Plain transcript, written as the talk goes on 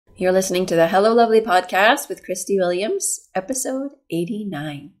You're listening to the Hello Lovely podcast with Christy Williams, episode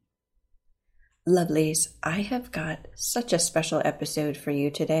 89. Lovelies, I have got such a special episode for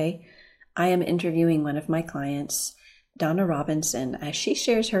you today. I am interviewing one of my clients, Donna Robinson, as she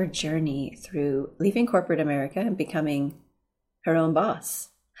shares her journey through leaving corporate America and becoming her own boss.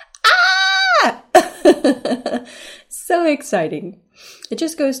 Ah! So exciting. It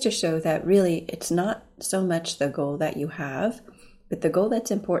just goes to show that really it's not so much the goal that you have, but the goal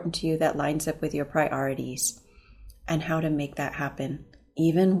that's important to you that lines up with your priorities and how to make that happen,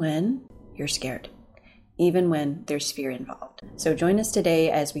 even when you're scared, even when there's fear involved. So join us today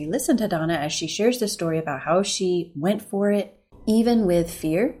as we listen to Donna as she shares the story about how she went for it, even with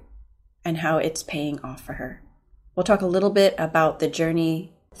fear, and how it's paying off for her. We'll talk a little bit about the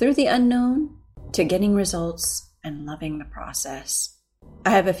journey through the unknown to getting results and loving the process. I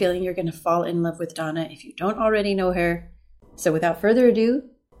have a feeling you're going to fall in love with Donna if you don't already know her. So without further ado,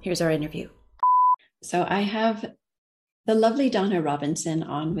 here's our interview. So I have the lovely Donna Robinson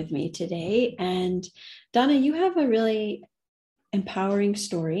on with me today. And Donna, you have a really empowering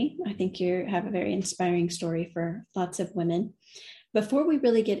story. I think you have a very inspiring story for lots of women. Before we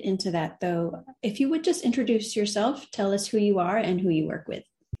really get into that, though, if you would just introduce yourself, tell us who you are and who you work with.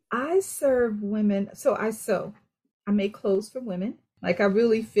 I serve women. So I sew. I make clothes for women. Like, I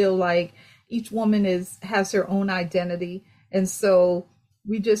really feel like each woman has her own identity. And so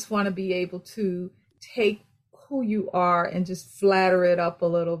we just want to be able to take who you are and just flatter it up a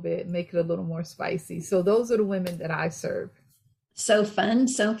little bit, make it a little more spicy. So those are the women that I serve. So fun,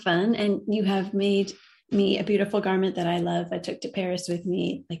 so fun. And you have made me a beautiful garment that I love. I took to Paris with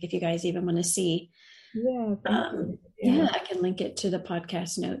me. Like, if you guys even want to see. Yeah. Yeah, I can link it to the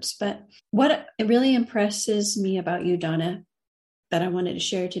podcast notes. But what really impresses me about you, Donna, that I wanted to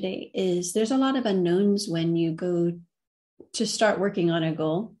share today is there's a lot of unknowns when you go to start working on a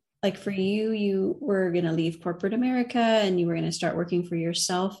goal. Like for you, you were going to leave corporate America and you were going to start working for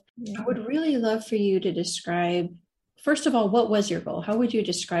yourself. Yeah. I would really love for you to describe, first of all, what was your goal? How would you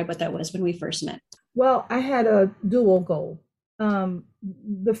describe what that was when we first met? Well, I had a dual goal.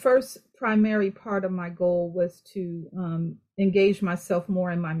 The first primary part of my goal was to engage myself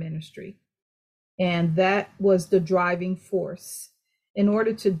more in my ministry. And that was the driving force. In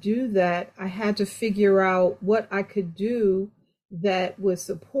order to do that, I had to figure out what I could do that would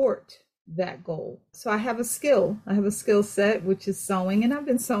support that goal. So I have a skill set, which is sewing. And I've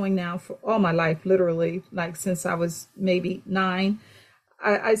been sewing now for all my life, literally, like since I was maybe 9.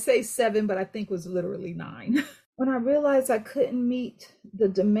 I say 7, but I think it was literally 9. When I realized I couldn't meet the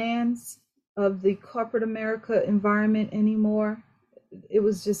demands of the corporate America environment anymore, it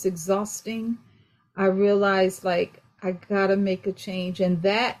was just exhausting. I realized, like, I gotta make a change. And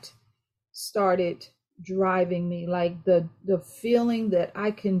that started driving me. Like, the feeling that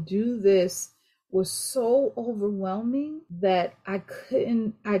I can do this was so overwhelming that I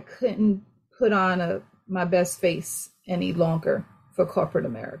couldn't put on my best face any longer for corporate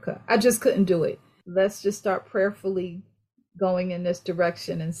America. I just couldn't do it. Let's just start prayerfully going in this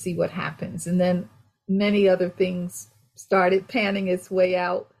direction and see what happens. And then many other things started panning its way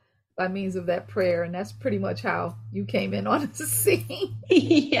out by means of that prayer. And that's pretty much how you came in on the scene.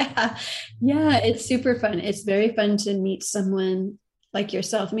 Yeah, it's super fun. It's very fun to meet someone like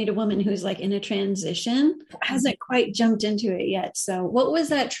yourself, meet a woman who's like in a transition, hasn't quite jumped into it yet. So what was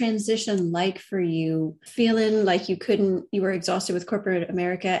that transition like for you, feeling like you were exhausted with corporate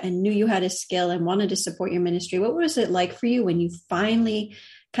America and knew you had a skill and wanted to support your ministry? What was it like for you when you finally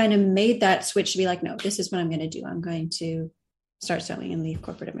kind of made that switch to be like, no, this is what I'm going to do. I'm going to start sewing and leave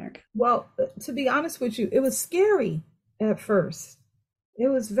corporate America? Well, to be honest with you, it was scary at first. It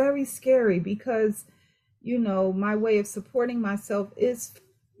was very scary because, my way of supporting myself is,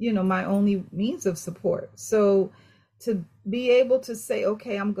 my only means of support. So to be able to say,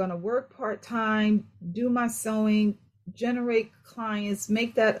 okay, I'm going to work part-time, do my sewing, generate clients,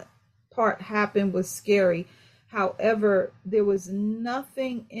 make that part happen was scary. However, there was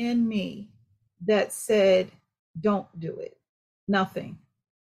nothing in me that said, don't do it. Nothing.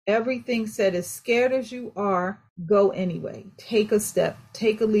 Everything said, as scared as you are, go anyway. Take a step,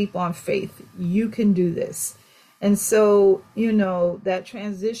 take a leap on faith. You can do this. And so, that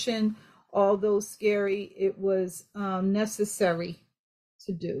transition, although scary, it was necessary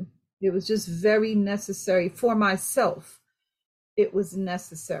to do. It was just very necessary for myself. It was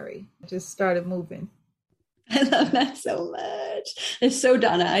necessary. I just started moving. I love that so much. It's so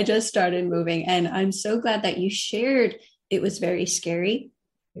Donna. I just started moving, and I'm so glad that you shared. It was very scary.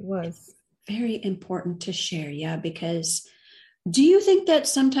 It was very important to share. Yeah. Because Do you think that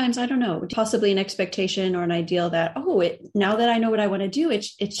sometimes, I don't know, possibly an expectation or an ideal that, now that I know what I want to do,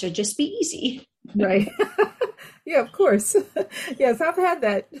 it should just be easy? Right. Yeah, of course. Yes, I've had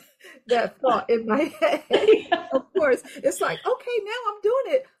that thought in my head. Of course. It's like, okay, now I'm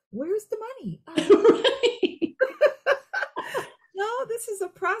doing it. Where's the money? Right. No, this is a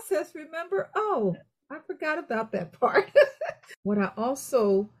process. Remember? Oh, I forgot about that part. What I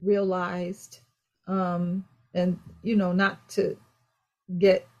also realized, and not to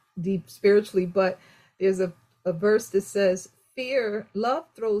get deep spiritually, but there's a verse that says, love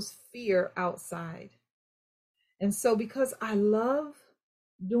throws fear outside. And so, because I love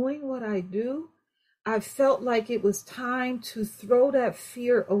doing what I do, I felt like it was time to throw that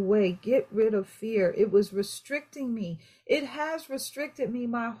fear away, get rid of fear. It was restricting me. It has restricted me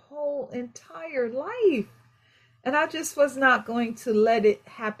my whole entire life. And I just was not going to let it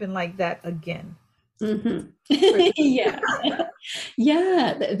happen like that again. Mm-hmm. Yeah.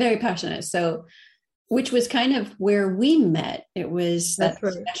 Yeah. Very passionate. So, which was kind of where we met. It was that That's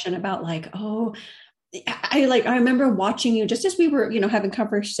right. discussion about like, I remember watching you just as we were, having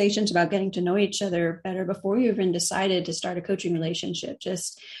conversations about getting to know each other better before you even decided to start a coaching relationship,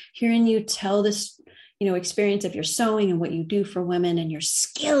 just hearing you tell this, experience of your sewing and what you do for women and your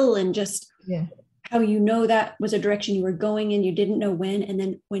skill and just Yeah. how that was a direction you were going in, you didn't know when. And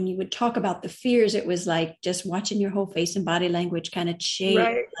then when you would talk about the fears, it was like just watching your whole face and body language kind of change.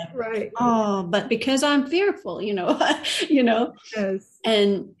 Right. Like, Right. oh, but because I'm fearful, Yes.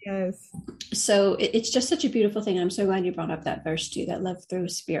 And Yes. so it's just such a beautiful thing. I'm so glad you brought up that verse too, that love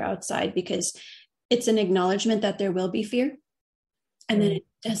throws fear outside, because it's an acknowledgement that there will be fear. And then it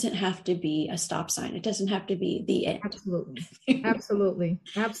doesn't have to be a stop sign. It doesn't have to be the end. Absolutely. Absolutely.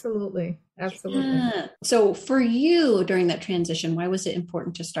 Absolutely. Absolutely. Yeah. So for you during that transition, why was it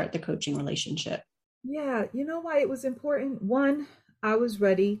important to start the coaching relationship? Yeah. You know why it was important? One, I was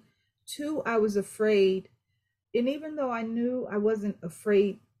ready. Two, I was afraid. And even though I knew I wasn't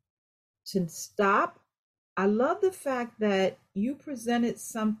afraid to stop, I love the fact that you presented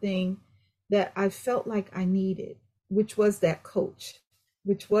something that I felt like I needed, which was that coach,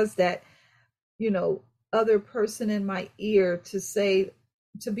 which was that, you know, other person in my ear to say,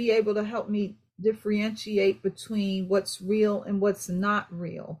 to be able to help me differentiate between what's real and what's not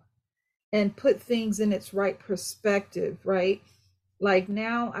real and put things in its right perspective, right? Like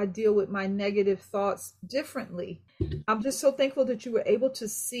now I deal with my negative thoughts differently. I'm just so thankful that you were able to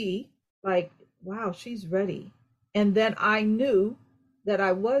see, like, wow, she's ready. And then I knew that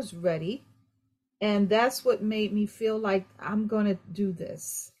I was ready. And that's what made me feel like I'm going to do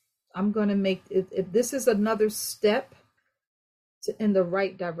this. I'm going to make it. If this is another step in the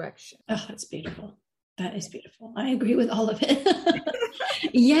right direction. Oh, that's beautiful. That is beautiful. I agree with all of it.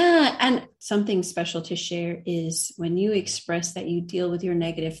 Yeah. And something special to share is when you express that you deal with your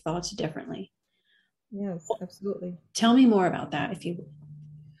negative thoughts differently. Yes, absolutely. Tell me more about that, if you would.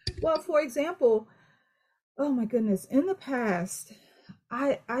 Well, for example, oh my goodness, in the past,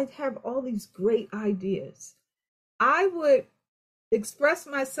 I'd have all these great ideas. I would express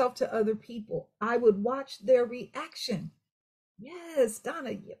myself to other people. I would watch their reaction. Yes,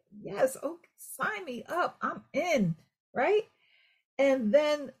 Donna, yes, okay, sign me up. I'm in, right? And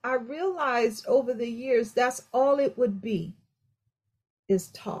then I realized over the years that's all it would be is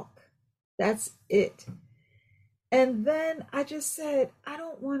talk. That's it. And then I just said, I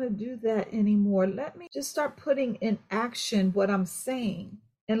don't want to do that anymore. Let me just start putting in action what I'm saying.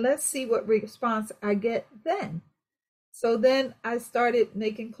 And let's see what response I get then. So then I started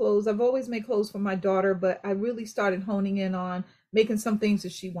making clothes. I've always made clothes for my daughter, but I really started honing in on making some things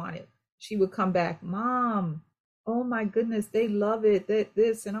that she wanted. She would come back, Mom, oh my goodness, they love it, that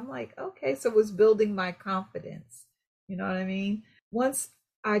this. And I'm like, okay, so it was building my confidence. You know what I mean? Once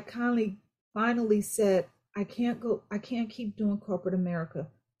I finally said, I can't keep doing corporate America.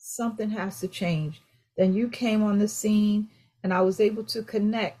 Something has to change. Then you came on the scene and I was able to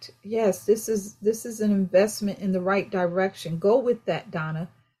connect. Yes, this is an investment in the right direction. Go with that, Donna.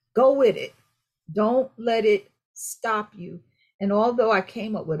 Go with it. Don't let it stop you. And although I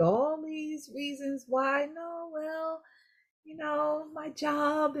came up with all these reasons why, no, well, my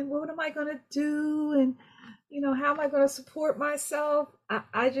job and what am I going to do? And, how am I going to support myself?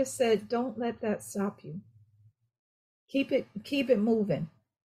 I just said, don't let that stop you. Keep it moving.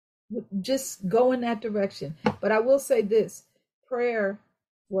 Just go in that direction. But I will say this, prayer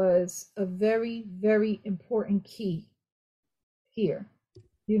was a very, very important key here.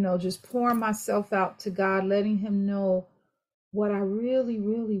 Just pouring myself out to God, letting him know what I really,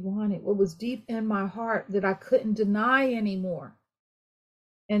 really wanted, what was deep in my heart that I couldn't deny anymore.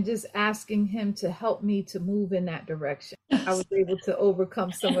 and just asking him to help me to move in that direction. I was able to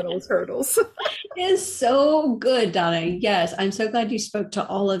overcome some of those hurdles. Is so good, Donna. Yes, I'm so glad you spoke to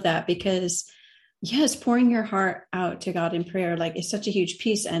all of that because, yes, pouring your heart out to God in prayer, like, is such a huge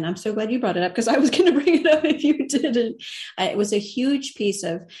piece. And I'm so glad you brought it up because I was going to bring it up if you didn't. It was a huge piece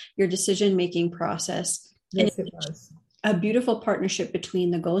of your decision-making process. Yes, it was. A beautiful partnership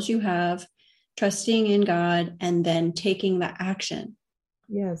between the goals you have, trusting in God, and then taking the action.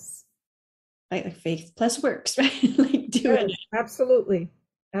 Yes. Right? Like faith plus works, right? Like doing it. Absolutely.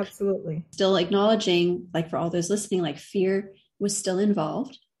 Absolutely. Still acknowledging, like, for all those listening, like, fear was still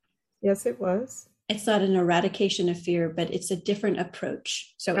involved. Yes, it was. It's not an eradication of fear, but it's a different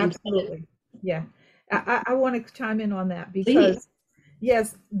approach. So absolutely. Yeah. I want to chime in on that because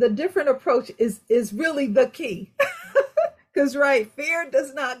yes, the different approach is really the key. Because right, fear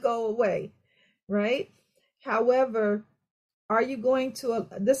does not go away, right? However, are you going to,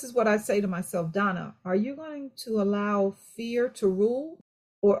 this is what I say to myself, Donna, are you going to allow fear to rule,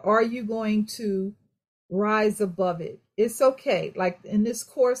 or are you going to rise above it? It's okay. Like in this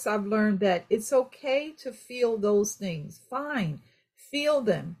course, I've learned that it's okay to feel those things. Fine, feel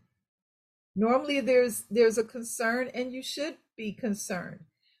them. Normally there's a concern, and you should be concerned,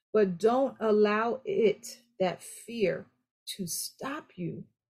 but don't allow that fear to stop you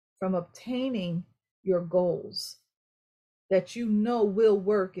from obtaining your goals that you know will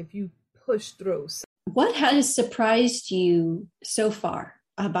work if you push through. What has surprised you so far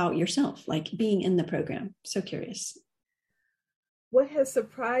about yourself, like being in the program? So curious. What has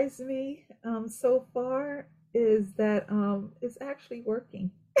surprised me so far is that it's actually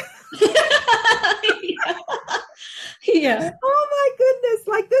working. Yeah. Oh my goodness,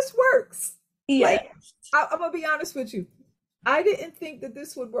 like this works. Yeah. Like, I'm gonna be honest with you. I didn't think that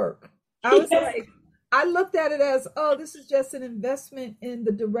this would work. I was like, I looked at it as, oh, this is just an investment in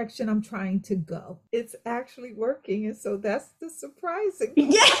the direction I'm trying to go. It's actually working. And so that's the surprising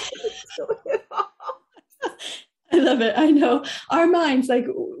part. Yeah. I love it. I know our minds, like,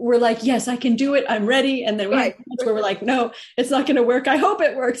 we're like, yes, I can do it. I'm ready. And then we have moments where we're like, no, it's not going to work. I hope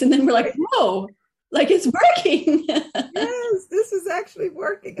it works. And then we're like, whoa, like, it's working. Yes, this is actually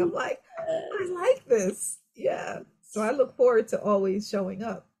working. I'm like, I like this. Yeah. So I look forward to always showing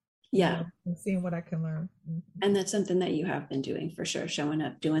up. Yeah. And seeing what I can learn. And that's something that you have been doing for sure, showing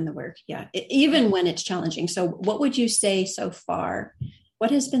up, doing the work. Yeah. Even when it's challenging. So what would you say so far?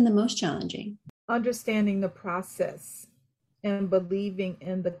 What has been the most challenging? Understanding the process and believing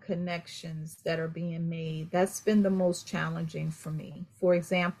in the connections that are being made. That's been the most challenging for me. For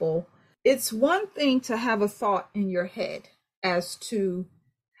example, it's one thing to have a thought in your head as to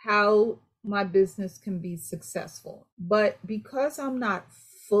how my business can be successful. But because I'm not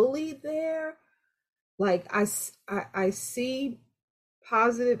fully there, like I see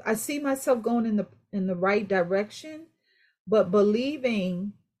positive, I see myself going in the right direction, but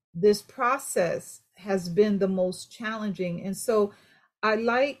believing this process has been the most challenging. And so I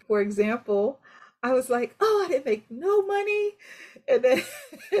like, for example, I was like, oh, I didn't make no money. And then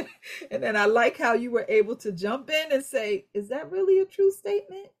and then I like how you were able to jump in and say, is that really a true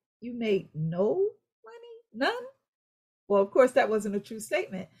statement? You made no money? None? Well, of course, that wasn't a true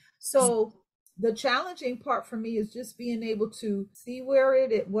statement. So the challenging part for me is just being able to see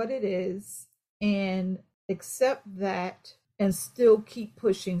what it is, and accept that, and still keep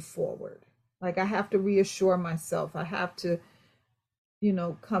pushing forward. Like I have to reassure myself. I have to,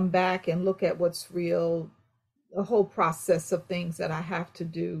 come back and look at what's real, the whole process of things that I have to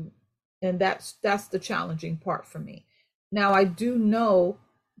do. And that's the challenging part for me. Now, I do know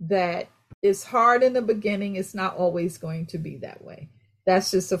that it's hard in the beginning. It's not always going to be that way.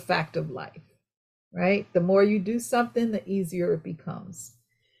 That's just a fact of life, right? The more you do something, the easier it becomes.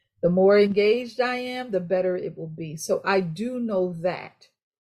 The more engaged I am, the better it will be. So I do know that.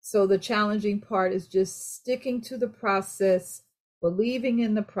 So the challenging part is just sticking to the process, believing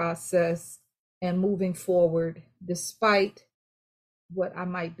in the process, and moving forward despite what I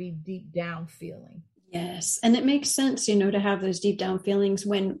might be deep down feeling. Yes. And it makes sense, to have those deep down feelings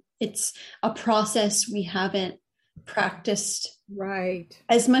when it's a process we haven't practiced right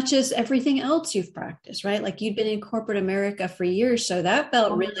as much as everything else you've practiced, right? Like you'd been in corporate America for years, so that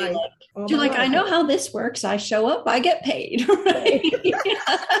felt really like I know how this works. I show up, I get paid. Right?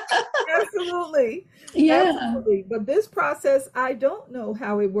 Absolutely. Yeah. Absolutely. But this process, I don't know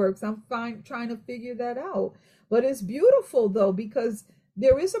how it works. I'm trying to figure that out. But it's beautiful though, because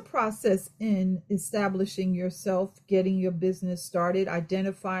there is a process in establishing yourself, getting your business started,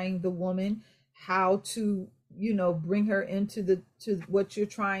 identifying the woman, how to bring her to what you're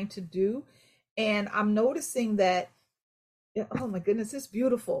trying to do. And I'm noticing that Yeah, oh my goodness, it's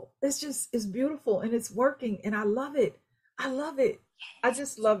beautiful. It's beautiful and it's working and I love it. I love it. I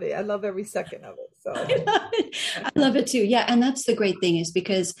just love it. I love every second of it. So, I love it too. Yeah. And that's the great thing is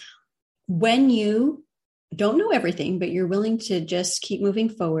because when you don't know everything, but you're willing to just keep moving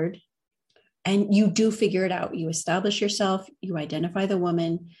forward and you do figure it out, you establish yourself, you identify the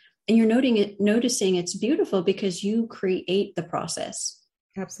woman, and you're noticing it's beautiful because you create the process.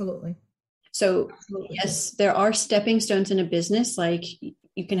 absolutely. So, Absolutely. yes, there are stepping stones in a business. Like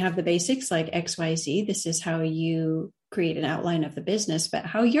you can have the basics like XYZ. This is how you create an outline of the business. But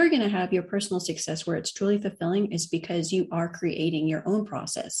how you're going to have your personal success where it's truly fulfilling is because you are creating your own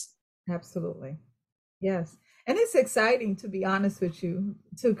process. Absolutely. Yes. And it's exciting, to be honest with you,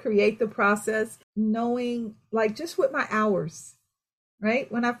 to create the process, knowing like just with my hours, right?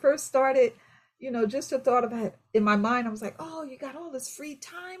 When I first started, just the thought of it in my mind, I was like, oh, you got all this free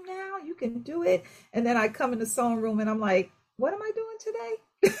time now, you can do it. And then I come in the sewing room and I'm like, what am I doing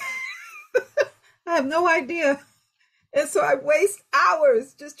today? I have no idea. And so I waste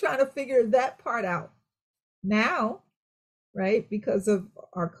hours just trying to figure that part out. Now, right? Because of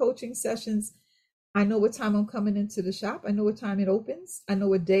our coaching sessions, I know what time I'm coming into the shop. I know what time it opens. I know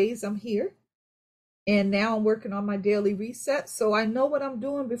what days I'm here. And now I'm working on my daily reset. So I know what I'm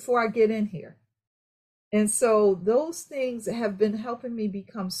doing before I get in here. And so those things have been helping me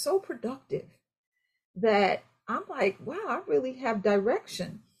become so productive that I'm like, wow, I really have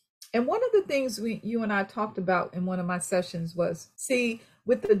direction. And one of the things you and I talked about in one of my sessions was, see,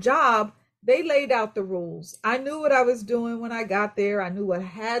 with the job, they laid out the rules. I knew what I was doing when I got there. I knew what I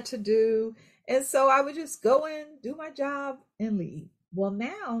had to do. And so I would just go in, do my job and leave. Well,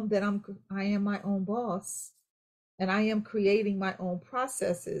 now that I am my own boss and I am creating my own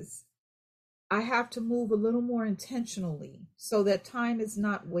processes, I have to move a little more intentionally so that time is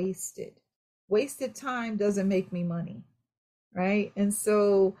not wasted. Wasted time doesn't make me money, right? And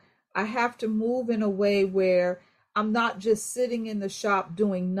so I have to move in a way where I'm not just sitting in the shop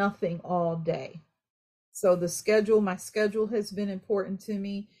doing nothing all day. So my schedule has been important to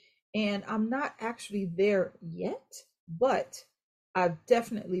me, and I'm not actually there yet, but I've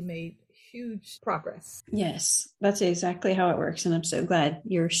definitely made huge progress. Yes, that's exactly how it works. And I'm so glad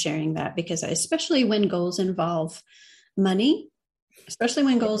you're sharing that because especially when goals involve money,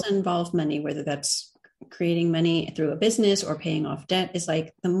 whether that's creating money through a business or paying off debt, is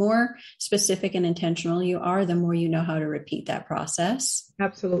like the more specific and intentional you are, the more you know how to repeat that process.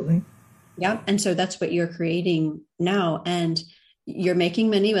 Absolutely. Yeah. And so that's what you're creating now. And you're making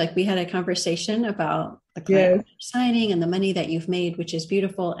money. Like we had a conversation about the client Yes. signing and the money that you've made, which is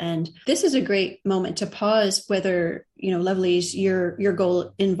beautiful. And this is a great moment to pause whether, Lovely's, your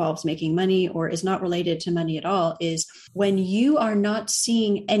goal involves making money or is not related to money at all, is when you are not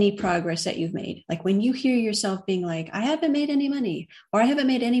seeing any progress that you've made. Like when you hear yourself being like, I haven't made any money or I haven't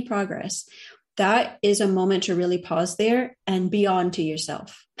made any progress, that is a moment to really pause there and be on to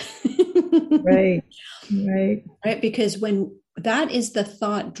yourself. Right. Right. Right. Because when that is the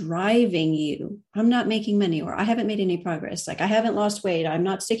thought driving you, I'm not making money or I haven't made any progress. Like I haven't lost weight. I'm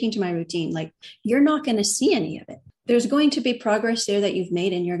not sticking to my routine. Like you're not going to see any of it. There's going to be progress there that you've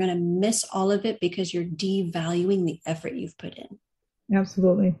made and you're going to miss all of it because you're devaluing the effort you've put in.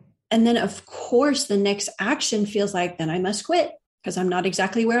 Absolutely. And then of course, the next action feels like, then I must quit because I'm not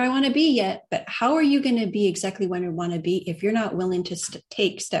exactly where I want to be yet. But how are you going to be exactly where you want to be if you're not willing to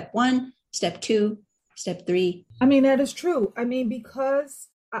take step 1, step 2, step 3? I mean, that is true. I mean, because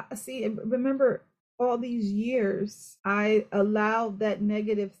I see, remember all these years, I allowed that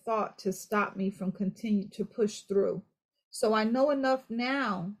negative thought to stop me from continuing to push through. So I know enough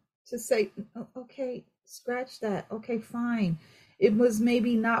now to say, okay, scratch that. Okay, fine. It was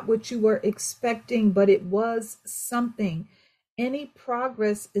maybe not what you were expecting, but it was something. Any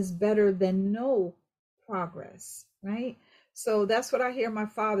progress is better than no progress, right? So that's what I hear my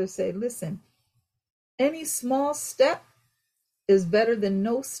father say. Listen, any small step is better than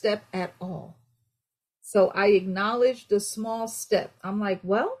no step at all. So I acknowledge the small step. I'm like,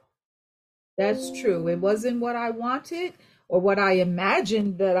 well, that's true. It wasn't what I wanted or what I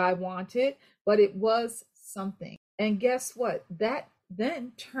imagined that I wanted, but it was something. And guess what? That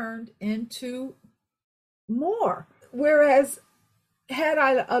then turned into more. Whereas, had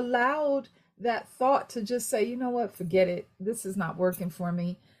I allowed that thought to just say, you know what, forget it, this is not working for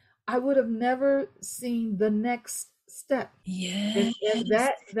me, I would have never seen the next step. Yes. And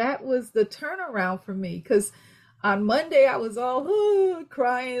that was the turnaround for me, because on Monday I was all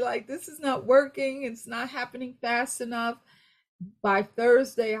crying like this is not working, it's not happening fast enough. By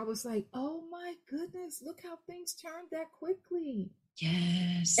Thursday I was like, oh my goodness, look how things turned that quickly.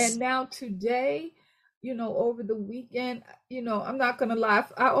 Yes. And now today over the weekend, I'm not going to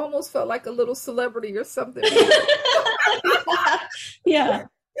laugh. I almost felt like a little celebrity or something. Yeah.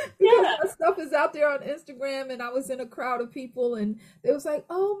 Because my stuff is out there on Instagram, and I was in a crowd of people, and they was like,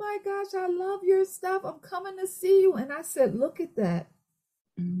 "Oh my gosh, I love your stuff. I'm coming to see you." And I said, "Look at that.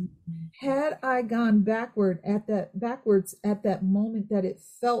 Had I gone backwards at that moment that it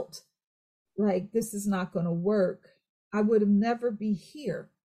felt like this is not going to work, I would have never be here.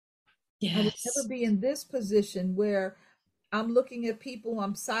 I would never Yes. be in this position where I'm looking at people,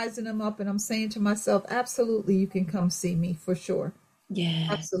 I'm sizing them up, and I'm saying to myself, absolutely, you can come see me for sure.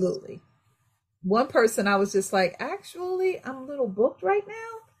 Yes. Absolutely." One person, I was just like, actually, I'm a little booked right now.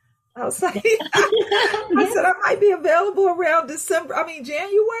 I was like, I said, I might be available around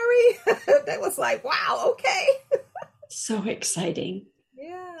January. They was like, wow, okay. So exciting.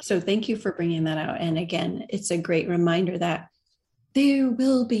 Yeah. So thank you for bringing that out. And again, it's a great reminder that there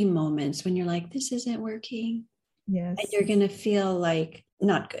will be moments when you're like, this isn't working. Yes. And you're going to feel like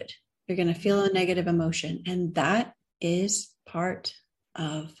not good. You're going to feel a negative emotion. And that is part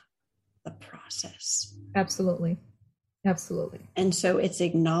of the process. Absolutely. Absolutely. And so it's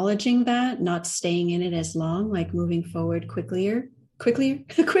acknowledging that, not staying in it as long, like moving forward quicker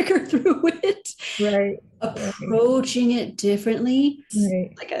through it. Right. Approaching it differently,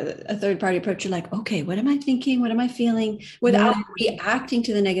 Right. like a third party approach. You're like, okay, what am I thinking? What am I feeling? Without reacting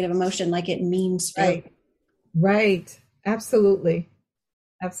to the negative emotion like it means failure. Right. Absolutely.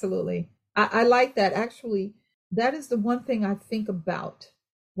 Absolutely. I like that. Actually, that is the one thing I think about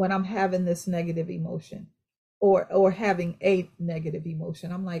when I'm having this negative emotion or having a negative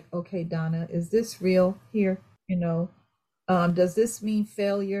emotion. I'm like, okay, Donna, is this real here? Does this mean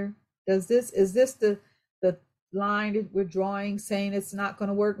failure? Is this the line that we're drawing saying it's not going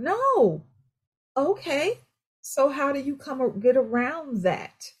to work? No. Okay. So how do you get around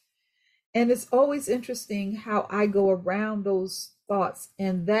that? And it's always interesting how I go around those thoughts.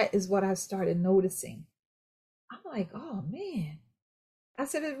 And that is what I started noticing. I'm like, oh man. I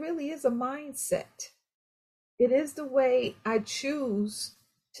said, it really is a mindset. It is the way I choose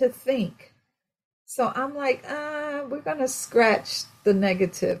to think. So I'm like, we're going to scratch the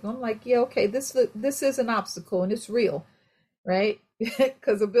negative. I'm like, yeah, okay, this is an obstacle and it's real, right?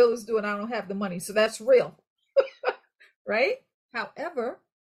 Because the bill is due and I don't have the money. So that's real, right? However,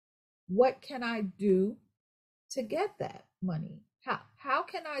 what can I do to get that money? How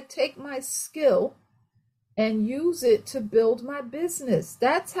can I take my skill and use it to build my business?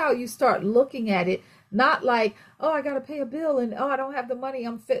 That's how you start looking at it. Not like, oh, I got to pay a bill and I don't have the money.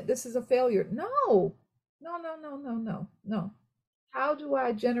 I'm fit. This is a failure. No. How do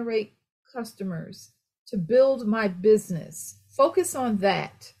I generate customers to build my business? Focus on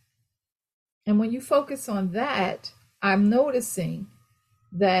that. And when you focus on that, I'm noticing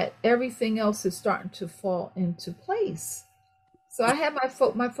that everything else is starting to fall into place. So I had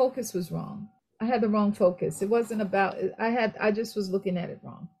my focus was wrong. I had the wrong focus. It wasn't about I just was looking at it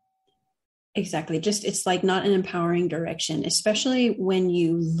wrong. Exactly. Just it's like not an empowering direction, especially when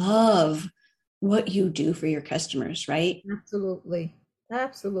you love what you do for your customers, right? Absolutely.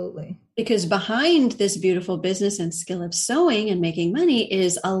 Because behind this beautiful business and skill of sewing and making money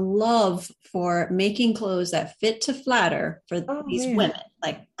is a love for making clothes that fit to flatter for these women.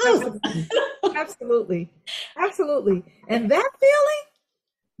 Like, Absolutely. And that feeling,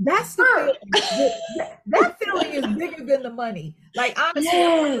 that's the feeling. That feeling is bigger than the money. Like honestly,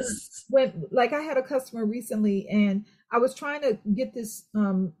 yes. I had a customer recently and I was trying to get this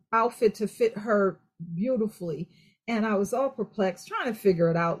outfit to fit her beautifully. And I was all perplexed trying to figure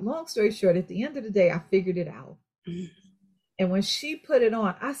it out. Long story short, at the end of the day, I figured it out. Mm-hmm. And when she put it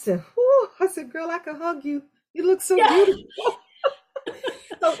on, I said, whew, girl, I can hug you. You look so beautiful.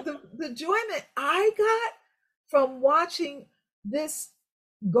 So the enjoyment I got from watching this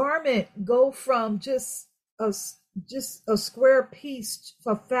garment go from just a square piece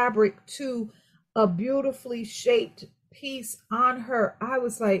of fabric to a beautifully shaped piece on her,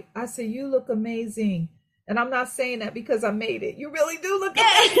 I said, you look amazing. And I'm not saying that because I made it. You really do look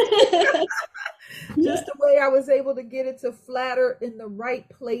amazing. Just the way I was able to get it to flatter in the right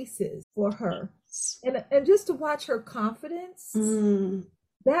places for her. And just to watch her confidence,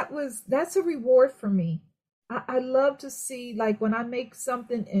 that's a reward for me. I love to see, like, when I make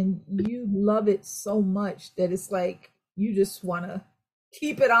something and you love it so much that it's like you just want to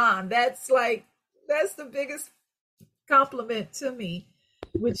keep it on. That's the biggest compliment to me,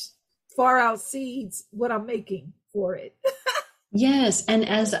 which far outseeds what I'm making for it. Yes, and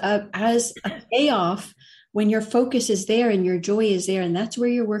as a payoff, when your focus is there and your joy is there, and that's where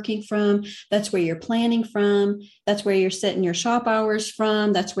you're working from, that's where you're planning from, that's where you're setting your shop hours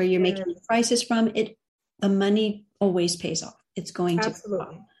from, that's where you're making the prices from, it the money always pays off. It's going to.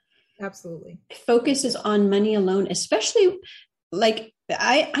 Absolutely. Absolutely. Focus is on money alone, especially like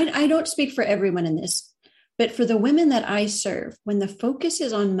I don't speak for everyone in this, but for the women that I serve, when the focus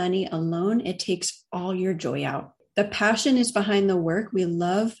is on money alone, it takes all your joy out. The passion is behind the work. We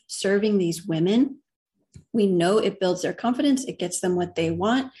love serving these women. We know it builds their confidence. It gets them what they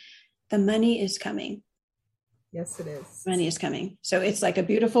want. The money is coming. Yes, it is. Money is coming. So it's like a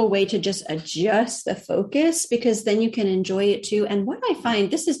beautiful way to just adjust the focus, because then you can enjoy it too. And what I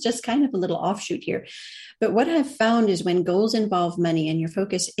find, this is just kind of a little offshoot here, but what I've found is when goals involve money and your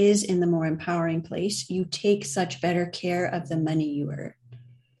focus is in the more empowering place, you take such better care of the money you earn.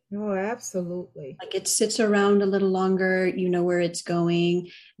 Oh, absolutely. Like it sits around a little longer, you know where it's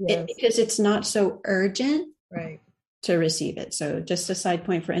going, Yes. because it's not so urgent Right. to receive it. So just a side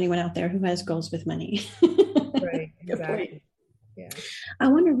point for anyone out there who has goals with money. Right. Exactly. Yeah. I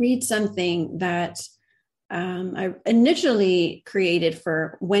want to read something that I initially created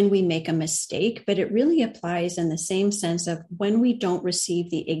for when we make a mistake, but it really applies in the same sense of when we don't receive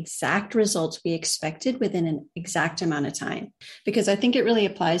the exact results we expected within an exact amount of time. Because I think it really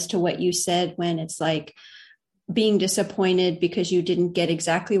applies to what you said when it's like being disappointed because you didn't get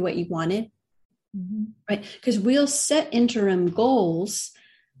exactly what you wanted. Mm-hmm. Right? Because we'll set interim goals.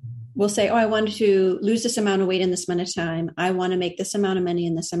 We'll say, oh, I want to lose this amount of weight in this amount of time. I want to make this amount of money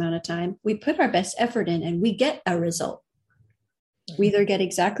in this amount of time. We put our best effort in and we get a result. We either get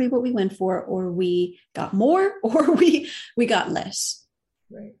exactly what we went for, or we got more, or we got less.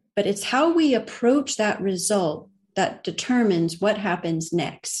 Right. But it's how we approach that result that determines what happens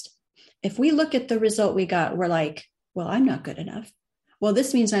next. If we look at the result we got, we're like, well, I'm not good enough. Well,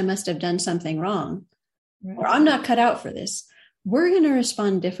 this means I must have done something wrong, right, or I'm not cut out for this. We're going to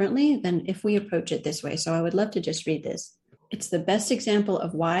respond differently than if we approach it this way. So I would love to just read this. It's the best example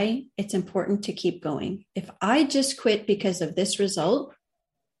of why it's important to keep going. If I just quit because of this result,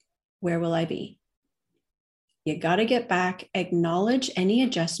 where will I be? You got to get back, acknowledge any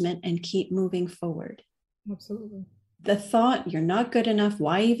adjustment, and keep moving forward. Absolutely. The thought, you're not good enough,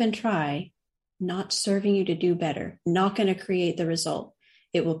 why even try, not serving you to do better, not going to create the result.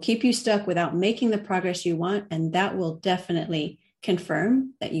 It will keep you stuck without making the progress you want. And that will definitely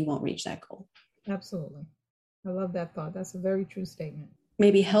confirm that you won't reach that goal. Absolutely. I love that thought. That's a very true statement.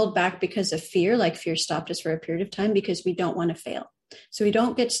 Maybe held back because of fear, like fear stopped us for a period of time because we don't want to fail. So we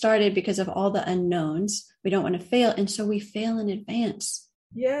don't get started because of all the unknowns. We don't want to fail. And so we fail in advance.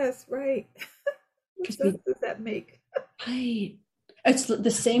 Yes, right. What sense does that make? Right. It's the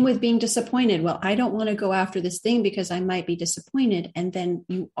same with being disappointed. Well, I don't want to go after this thing because I might be disappointed. And then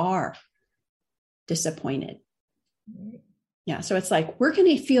you are disappointed. Right. Yeah. So it's like, we're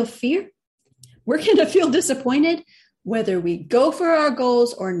going to feel fear. We're going to feel disappointed, whether we go for our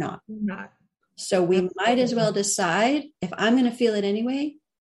goals or not. So we might as well decide, if I'm going to feel it anyway,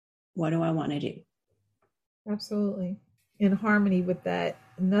 what do I want to do? Absolutely. In harmony with that,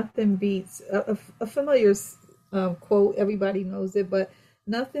 nothing beats a familiar quote, everybody knows it, but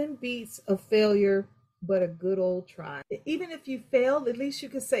nothing beats a failure but a good old try. Even if you failed, at least you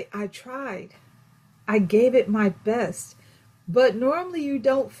could say, I tried. I gave it my best. But normally you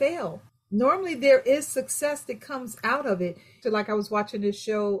don't fail. Normally there is success that comes out of it. So like I was watching this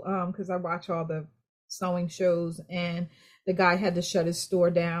show, because I watch all the sewing shows, and the guy had to shut his store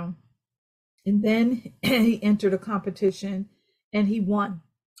down. And then he entered a competition and he won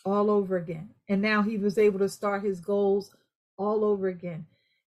all over again. And now he was able to start his goals all over again.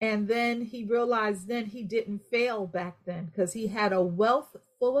 And then he realized then he didn't fail back then, because he had a wealth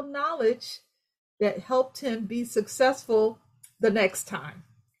full of knowledge that helped him be successful the next time.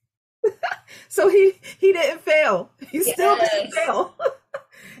 So he didn't fail. He still didn't fail.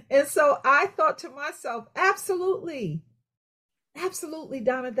 And so I thought to myself, absolutely,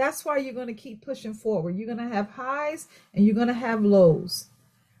 Donna, that's why you're going to keep pushing forward. You're going to have highs and you're going to have lows,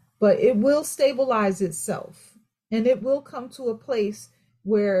 but it will stabilize itself and it will come to a place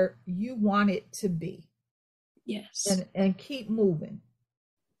where you want it to be. Yes. And keep moving.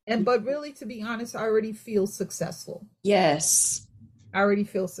 But really, to be honest, I already feel successful. Yes. I already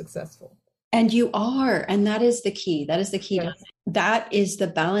feel successful. And you are. And that is the key. That is the key. Yes. That is the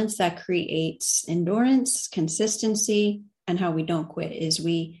balance that creates endurance, consistency, and how we don't quit is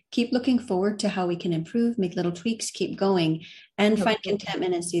we keep looking forward to how we can improve, make little tweaks, keep going, and find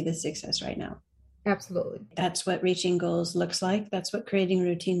contentment and see the success right now. Absolutely. That's what reaching goals looks like. That's what creating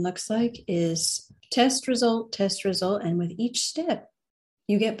routine looks like, is test, result. And with each step,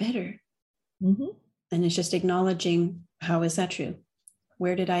 you get better. Mm-hmm. And it's just acknowledging, how is that true?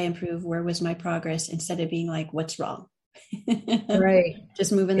 Where did I improve? Where was my progress? Instead of being like, what's wrong? Right.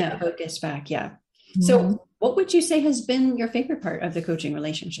 Just moving that focus back. Yeah. So what would you say has been your favorite part of the coaching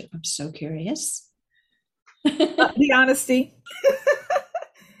relationship? I'm so curious. The honesty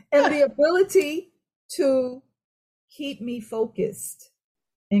and the ability to keep me focused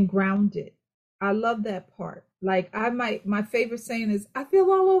and grounded. I love that part. Like my favorite saying is, I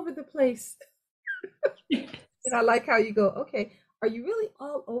feel all over the place. And I like how you go, okay, are you really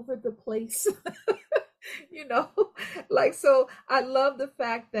all over the place? you know, like, so I love the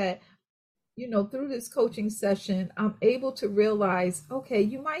fact that, through this coaching session, I'm able to realize, okay,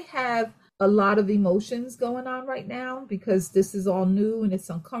 you might have a lot of emotions going on right now because this is all new and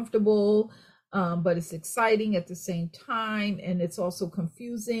it's uncomfortable, but it's exciting at the same time. And it's also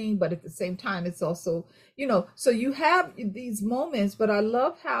confusing, but at the same time, it's also, so you have these moments, but I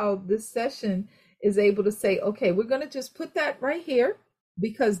love how this session is able to say, okay, we're going to just put that right here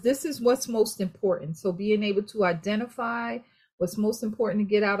because this is what's most important. So being able to identify what's most important to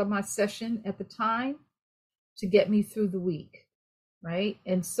get out of my session at the time to get me through the week, right?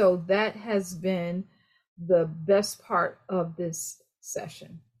 And so that has been the best part of this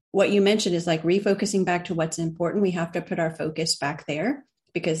session. What you mentioned is like refocusing back to what's important. We have to put our focus back there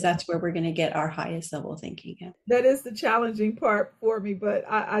because that's where we're going to get our highest level thinking in. That is the challenging part for me, but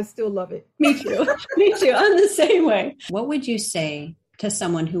I still love it. Me too. Me too. I'm the same way. What would you say to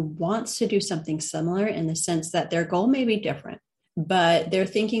someone who wants to do something similar in the sense that their goal may be different, but they're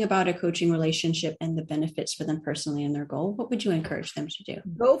thinking about a coaching relationship and the benefits for them personally and their goal? What would you encourage them to do?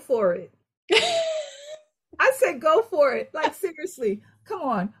 Go for it. I said, go for it. Like, seriously, come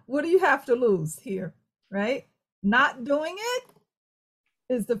on. What do you have to lose here? Right? Not doing it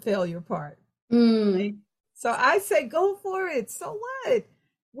is the failure part. Right? So I say, go for it. So what?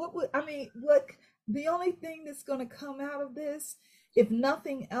 Look, the only thing that's going to come out of this, if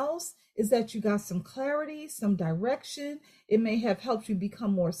nothing else, is that you got some clarity, some direction. It may have helped you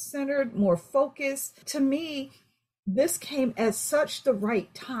become more centered, more focused. To me, this came at such the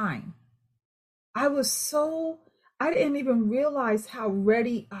right time. I didn't even realize how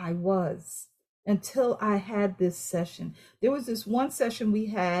ready I was until I had this session. There was this one session we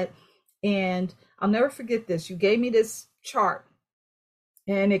had, and I'll never forget this. You gave me this chart,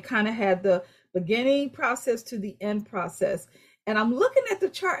 and it kind of had the beginning process to the end process. And I'm looking at the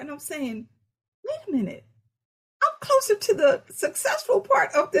chart and I'm saying, wait a minute, I'm closer to the successful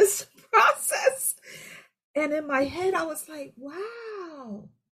part of this process. And in my head, I was like, wow,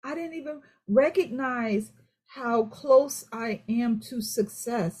 I didn't even recognize how close I am to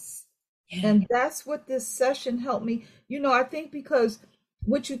success. Yeah. And that's what this session helped me. I think because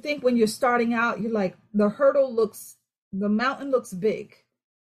what you think when you're starting out, you're like, the mountain looks big.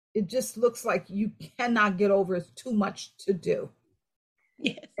 It just looks like you cannot get over. It's too much to do.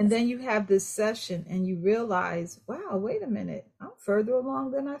 Yes. And then you have this session and you realize, wow, wait a minute, I'm further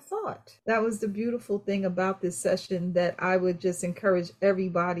along than I thought. That was the beautiful thing about this session, that I would just encourage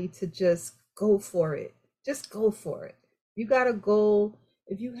everybody to just go for it. Just go for it. You got a goal.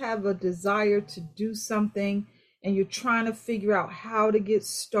 If you have a desire to do something and you're trying to figure out how to get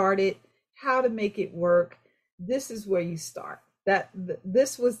started, how to make it work, this is where you start.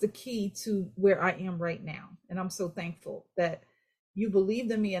 This was the key to where I am right now. And I'm so thankful that you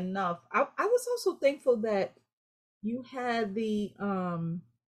believed in me enough. I was also thankful that you had the,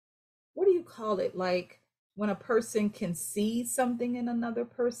 what do you call it? Like when a person can see something in another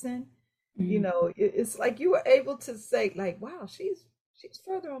person, it's like you were able to say like, wow, she's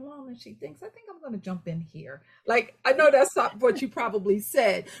further along than she thinks. I think I'm going to jump in here. Like, I know that's not what you probably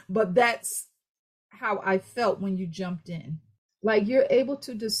said, but that's how I felt when you jumped in. Like you're able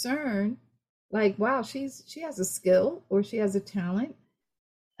to discern, like, wow, she has a skill or she has a talent.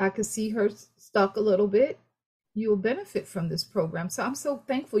 I could see her stuck a little bit. You'll benefit from this program. So I'm so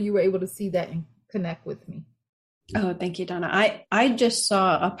thankful you were able to see that and connect with me. Oh, thank you, Donna. I just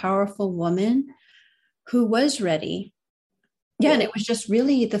saw a powerful woman who was ready. Yeah, and it was just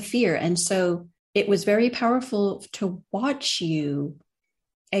really the fear. And so it was very powerful to watch you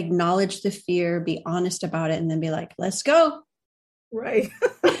acknowledge the fear, be honest about it, and then be like, let's go. Right.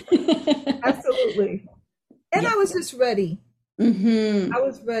 Absolutely. And I was just ready. Mm-hmm. I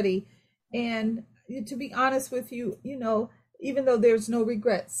was ready. And to be honest with you, even though there's no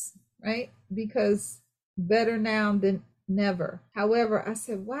regrets, right? Because better now than never. However, I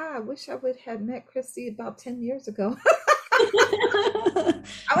said, wow, I wish I would have met Christy about 10 years ago. I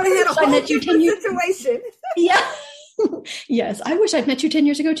would have had a whole different situation. Yeah. Yes. I wish I'd met you 10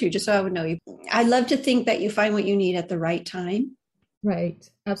 years ago too, just so I would know you. I love to think that you find what you need at the right time. Right.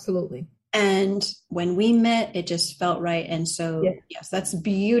 Absolutely. And when we met, it just felt right. And so, yes, that's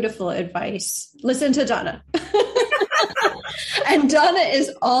beautiful advice. Listen to Donna. And Donna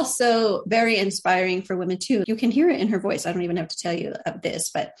is also very inspiring for women too. You can hear it in her voice. I don't even have to tell you of this,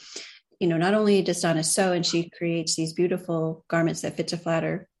 but not only does Donna sew and she creates these beautiful garments that fit to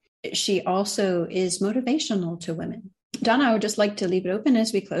flatter, she also is motivational to women. Donna, I would just like to leave it open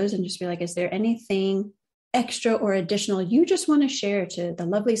as we close and just be like, is there anything extra or additional you just want to share to the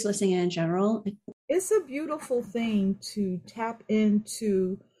lovelies listening in general? It's a beautiful thing to tap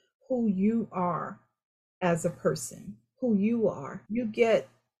into who you are as a person, who you are. You get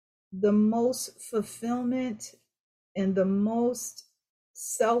the most fulfillment and the most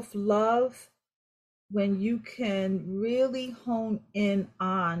self-love when you can really hone in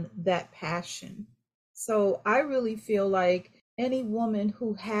on that passion. So I really feel like any woman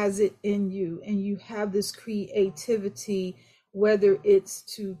who has it in you and you have this creativity, whether it's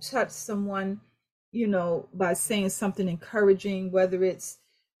to touch someone, by saying something encouraging, whether it's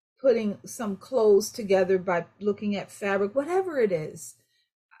putting some clothes together by looking at fabric, whatever it is,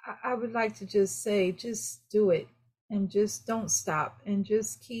 I would like to just say, just do it and just don't stop and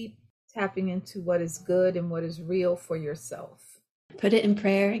just keep tapping into what is good and what is real for yourself. Put it in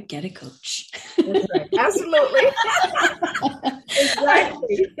prayer, get a coach. That's right. Absolutely.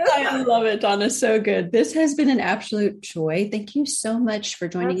 Exactly. I love it, Donna. So good. This has been an absolute joy. Thank you so much for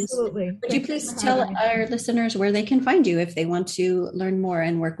joining us. Would you please tell our listeners where they can find you if they want to learn more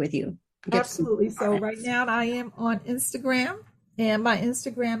and work with you? Absolutely. So right now I am on Instagram, and my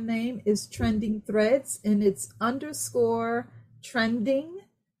Instagram name is Trending Threads, and it's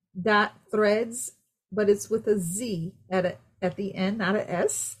 _trending.threads, but it's with a Z at the end, not a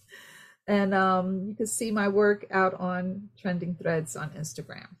S. And you can see my work out on Trending Threads on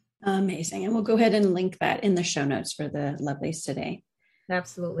Instagram. Amazing. And we'll go ahead and link that in the show notes for the lovelies today.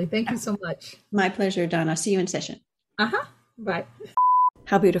 Absolutely. Thank you so much. My pleasure, Donna. See you in session. Bye.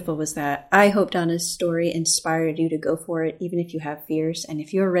 How beautiful was that? I hope Donna's story inspired you to go for it, even if you have fears. And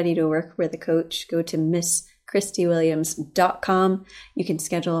if you're ready to work with a coach, go to MissChristyWilliams.com. You can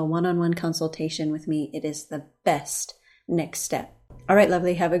schedule a one-on-one consultation with me. It is the best next step. All right,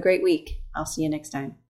 lovely. Have a great week. I'll see you next time.